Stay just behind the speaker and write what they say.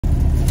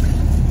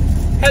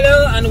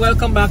Hello and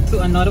welcome back to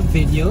another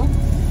video.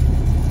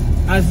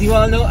 As you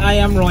all know, I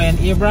am Ryan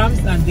Abrams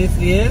and this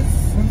is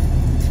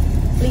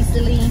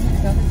Felicity,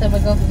 a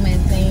government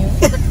name.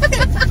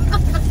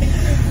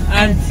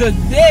 and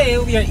today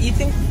we are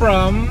eating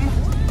from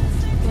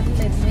What is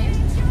its name?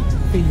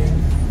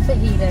 Fajitas.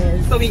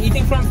 Fajitas. So we're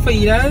eating from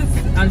Fajitas,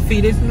 and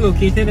Fajitas is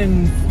located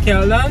in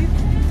Skeldon.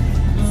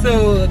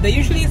 So they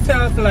usually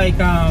sell like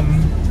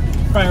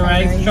fried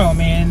rice, chow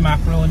mein,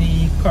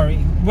 macaroni, curry,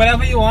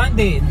 whatever you want.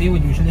 They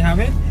would usually have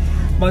it.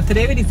 But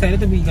today we decided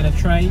that we're gonna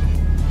try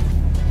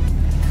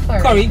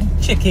curry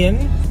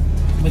chicken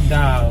with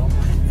dal.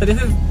 So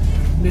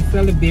they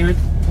sell the beer.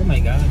 Oh my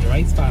god, the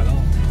rice fell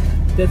off.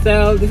 This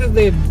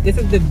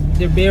is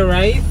the beer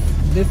rice.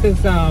 This is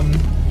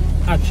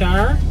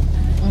achar.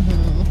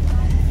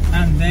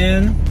 And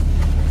then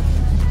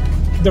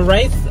the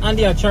rice and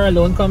the achar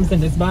alone comes in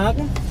this bag.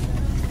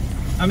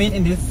 I mean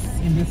in this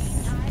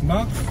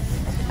box.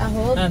 A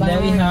whole and bag.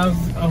 Then we have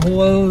a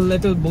whole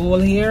little bowl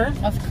here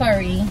of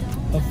curry.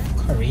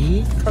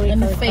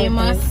 And the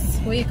famous,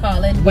 what do you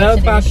call it? Well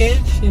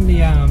packaged in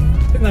the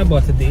it's not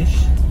butter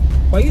dish.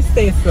 Why you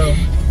say so?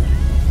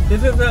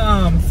 This is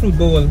a fruit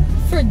bowl.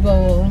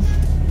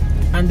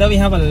 And then we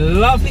have a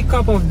lovely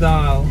cup of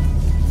dal.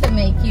 To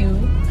make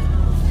you.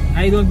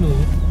 I don't know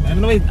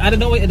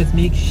what it is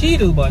make she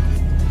do, but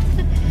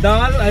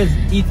dal is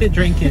eat it,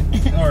 drink it,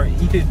 or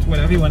eat it,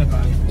 whatever you want to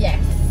call it. Yes.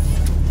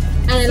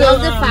 And I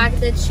love the fact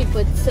that she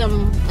put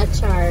some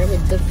achar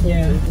with the food.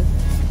 Yeah.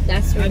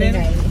 That's really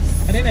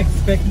nice. I didn't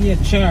expect the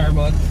achar,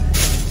 but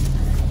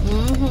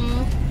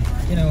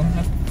you know,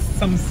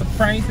 some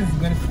surprise is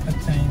good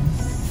at times.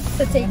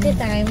 So take the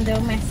time,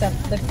 don't mess up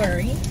the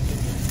curry.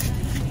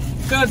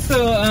 Good.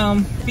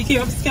 So we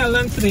came up to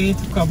Skeldon today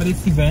to cover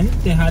this event.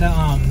 They had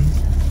a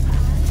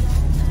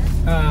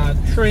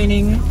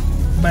training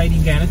by the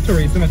Ghana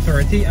Tourism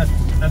Authority at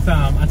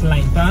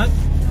Line Park.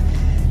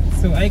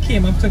 So I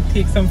came up to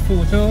take some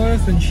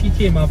photos and she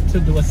came up to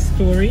do a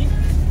story.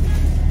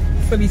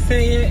 So we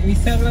said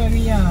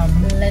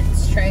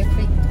let's try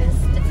Fajitas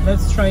today.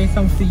 Let's try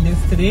some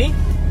Fajitas today.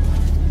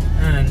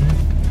 And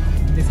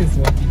this is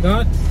what we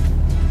got.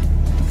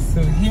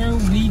 So here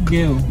we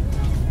go.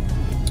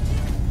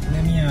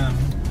 Let me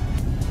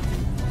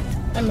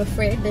I'm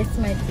afraid this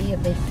might be a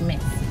bit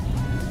messy.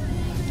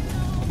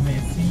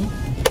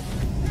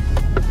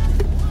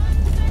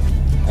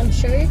 I'm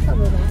sure you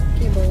cover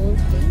back your bowl,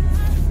 please.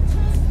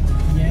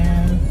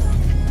 Yes.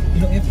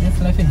 You know, if it's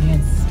left in here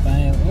and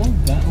spoil, oh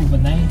god,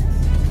 overnight.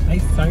 I'm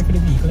sorry for the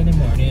vehicle in the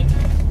morning.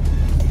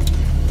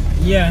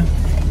 Yeah.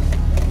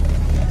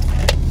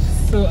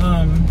 So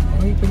are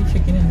you putting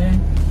chicken in there?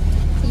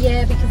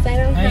 Yeah, because I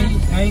don't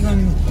have I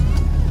gonna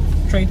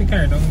try to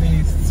carry down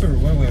the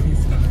surwa, where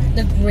he's coming.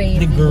 the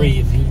gravy. The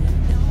gravy.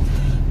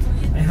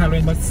 I have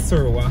it but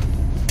surwa.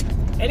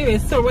 Anyway,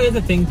 surwa is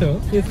a thing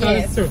too. It's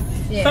called surwa.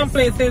 Yes. Some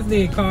places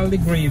they call the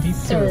gravy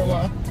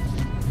surwa.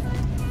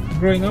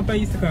 Growing up I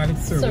used to call it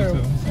surwa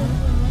too.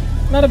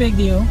 So not a big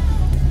deal.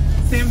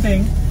 Same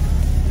thing.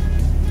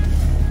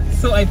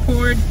 So I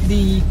poured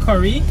the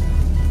curry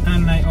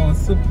and I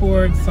also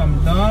poured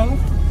some dal.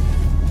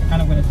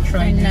 And I'm gonna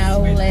try this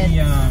with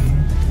the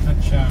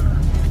achar.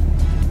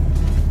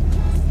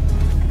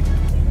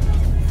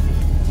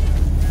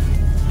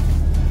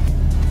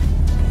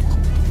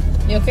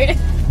 You okay?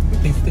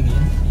 Taste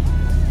again.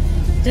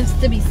 Just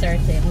to be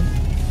certain.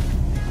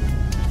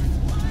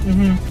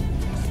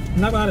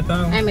 Not bad at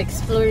all. I'm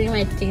exploring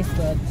my taste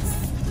buds.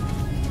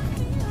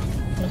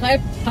 Okay,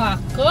 pack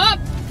up.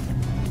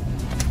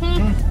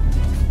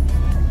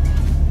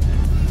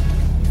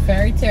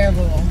 Very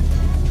terrible.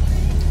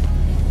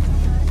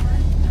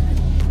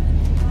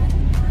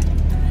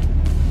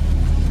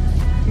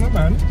 Not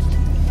bad.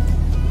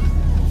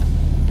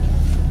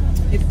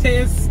 It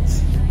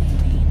tastes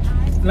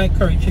like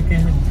curry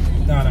chicken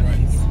with dal and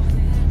rice.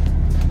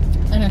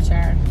 And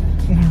achar.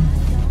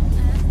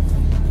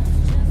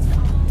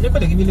 They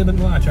could give me a little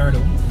bit more achar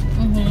though.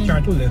 Achar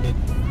too, a little bit.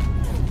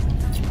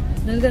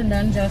 This is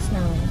done just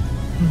now.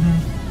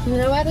 You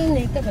know what I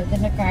need to put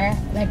in the car?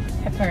 Like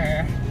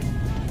pepper.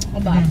 A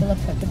bottle of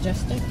pepper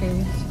just in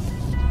case.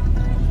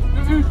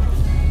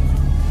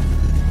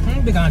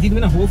 Big auntie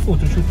doing a whole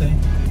photo shoot there.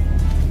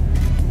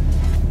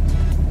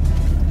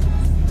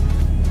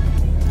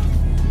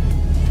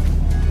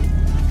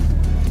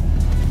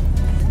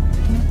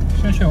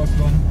 Show what's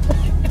going.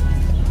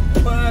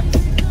 But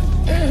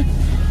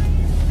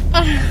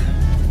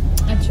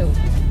I choked.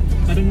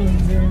 I don't know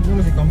where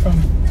does it come from.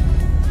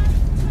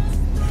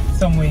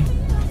 Some way.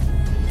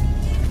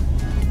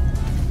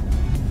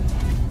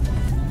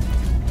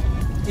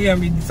 Yeah,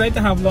 we decided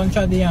to have lunch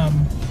at the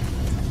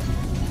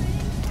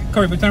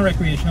Corriverton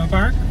Recreational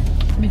Park.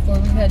 Before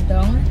we head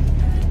down.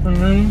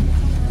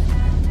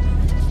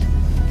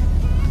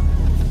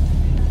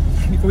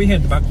 Before we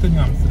head back to New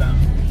Amsterdam.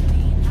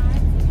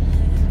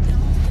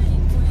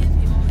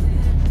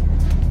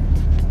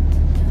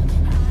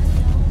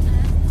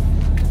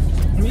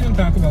 We don't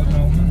talk about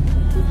now,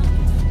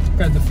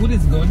 because the food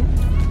is good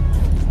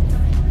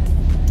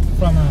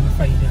from the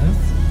Fajitas.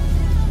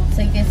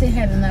 So in case you're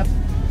heading up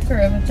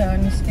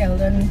Corriverton,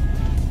 Skeldon,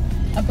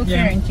 up a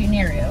Corriverton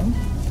area.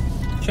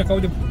 Check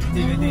out the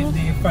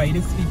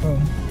finest people.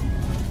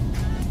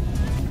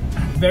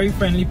 Very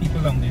friendly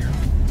people down there.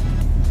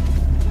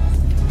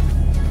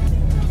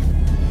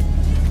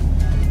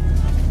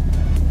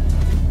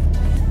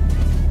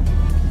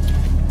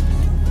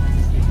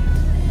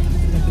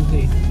 That is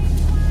it.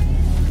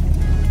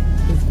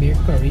 This beer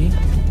curry.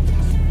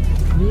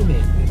 Leave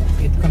it.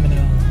 It's coming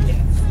along,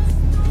 yes.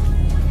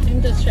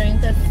 I'm just trying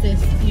to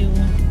assist you.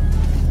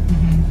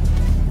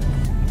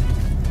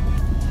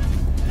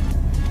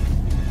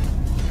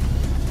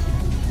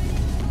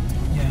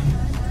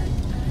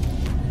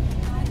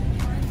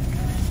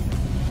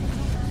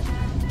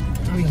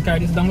 We can carry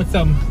this down with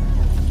some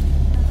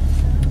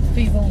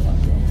Vivo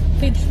water.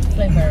 Peach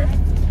flavor.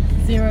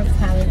 0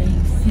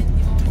 calories.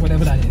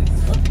 Whatever that is.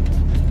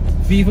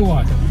 Vivo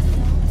water.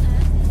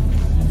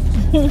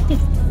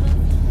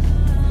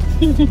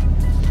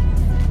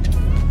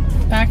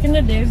 Back in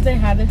the days, they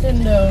had it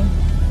in the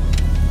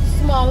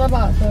smaller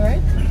bottle,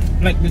 right?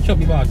 Like the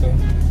chubby bottle,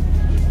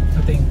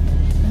 I think.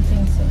 I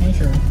think so. I'm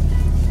sure.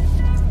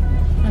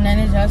 And then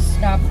it just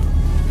stopped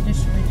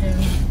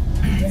distributing.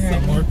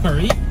 Some more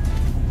curry.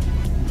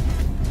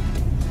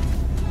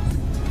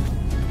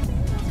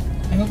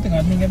 I hope the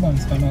God may get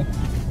buns come out.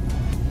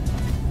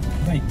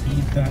 I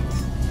eat that.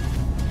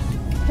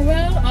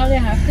 Well, all you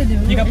have to do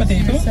You got is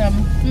potato? use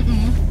some.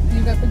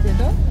 You got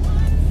potato?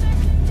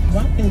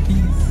 One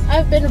piece.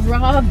 I've been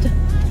robbed.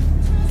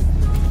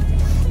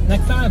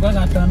 Next time I go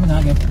that time, I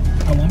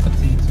want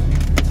potato.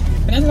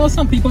 But I know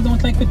some people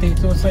don't like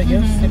potatoes, so I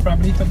guess they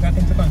probably took that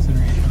into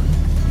consideration.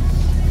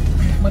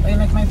 But I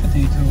like my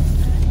potato.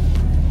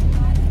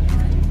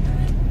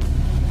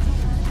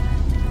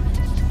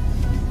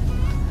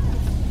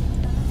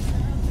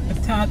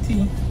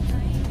 Tati.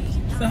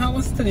 So how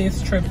was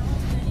today's trip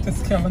to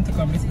Skeldon to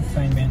cover this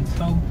assignment?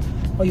 How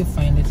you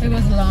find it? It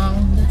was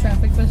long. The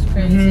traffic was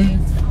crazy.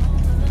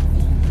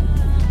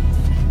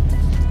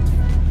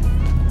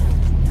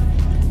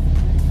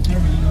 I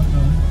really don't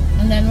know.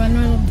 And then when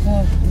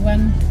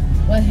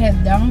we'll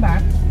head down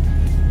back,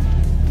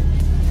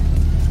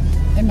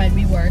 it might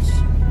be worse.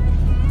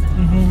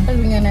 Because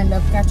we're gonna end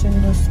up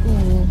catching the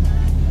school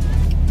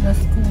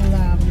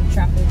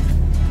traffic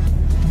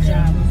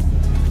jam.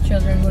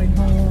 Children going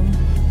home.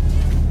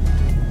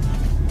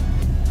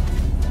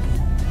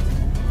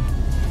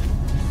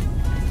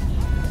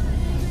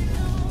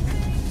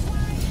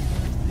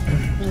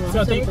 So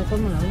I think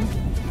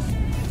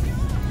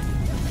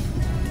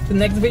the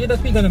next video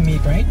that we're gonna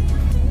make, right?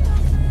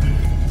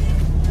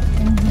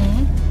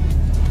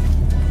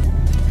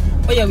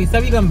 Oh yeah, we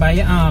said we're gonna buy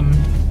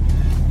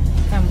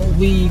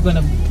we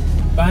gonna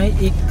buy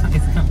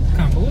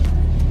Cambo.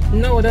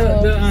 No,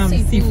 the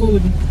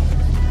seafood.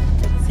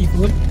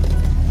 Seafood.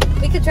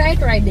 We could try it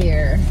right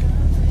there.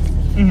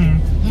 The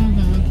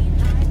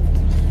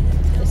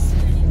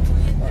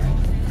seafood part.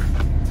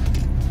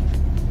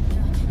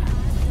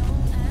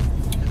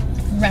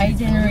 Right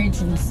in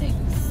region 6.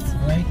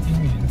 Right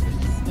in region 6.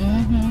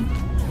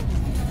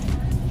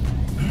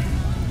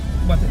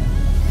 What?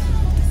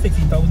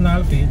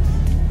 $60,000 paid.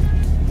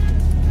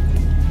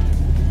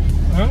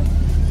 Huh?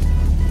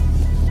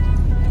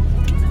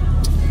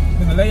 I'm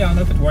gonna lay down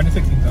if it's worth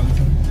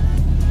 $16,000.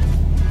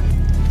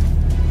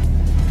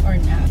 Or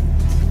not.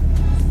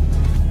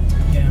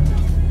 Yeah.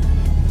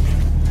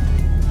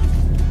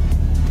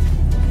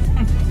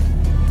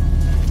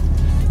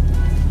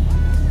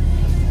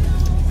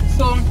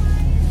 So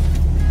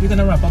we're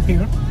gonna wrap up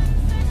here.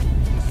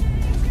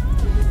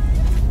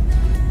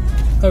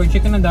 Curry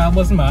chicken and dal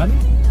was mad.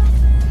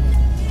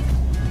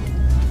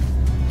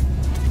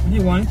 If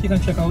you want, you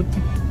can check out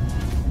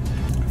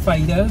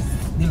Fiders.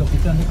 They're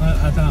located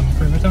at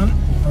Corriverton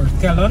or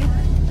Skeldon.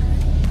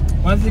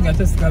 Once you get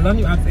to Skeldon,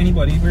 you ask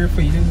anybody where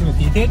Fiders is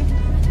located.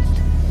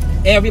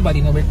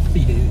 Everybody knows where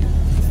Fiders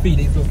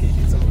is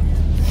located, so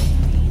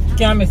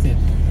can't miss it.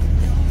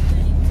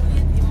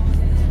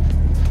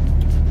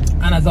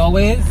 And as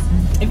always,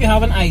 if you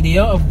have an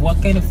idea of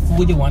what kind of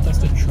food you want us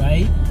to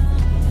try,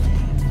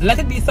 let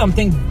it be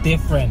something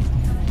different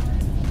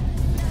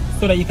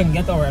so that you can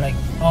get our like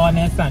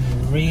honest and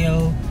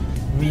real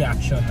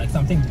reaction, like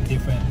something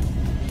different.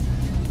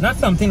 Not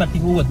something that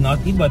people would not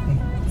eat, but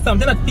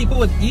something that people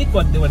would eat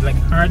but they would like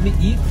hardly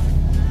eat.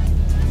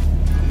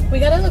 We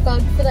gotta look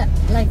out for that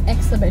like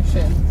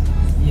exhibition.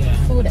 Yeah.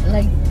 Food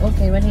like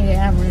okay, when you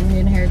get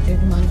Amerindian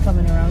Heritage Month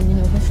coming around, you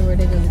know for sure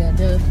they're gonna get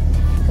the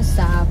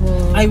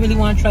cassava. I really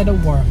want to try the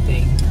worm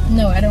thing.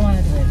 No, I don't want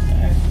to do it.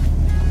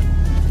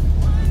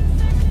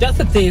 Just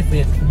to taste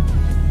it.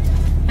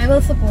 I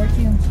will support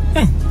you.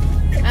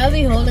 I'll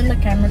be holding the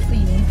camera for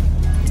you.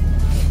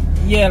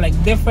 Yeah, like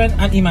different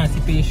and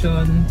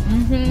emancipation.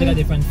 They got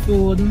different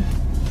food.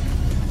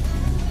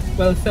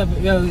 Well,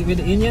 with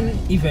the Indian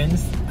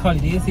events,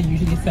 holidays, they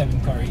usually 7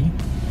 curry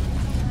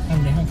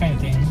and different kind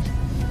of thing.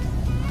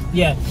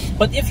 Yeah,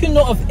 but if you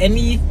know of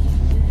any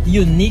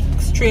unique,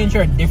 strange,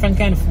 or different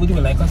kind of food you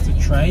would like us to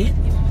try,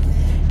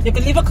 you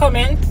can leave a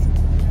comment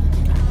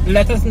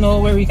let us know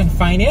where we can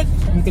find it.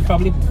 We could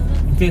probably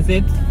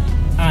visit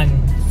and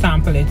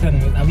sample it,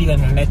 and we're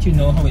gonna let you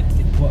know how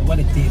what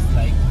it tastes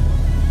like.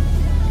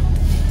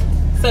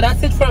 So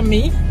that's it from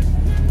me.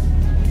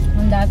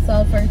 And that's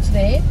all for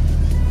today.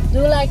 Do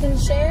like and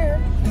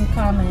share and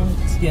comment.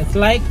 Yes,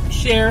 like,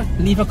 share,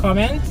 leave a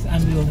comment,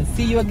 and we will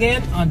see you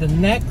again on the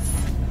next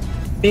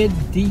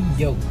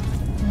video.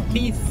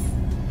 Peace.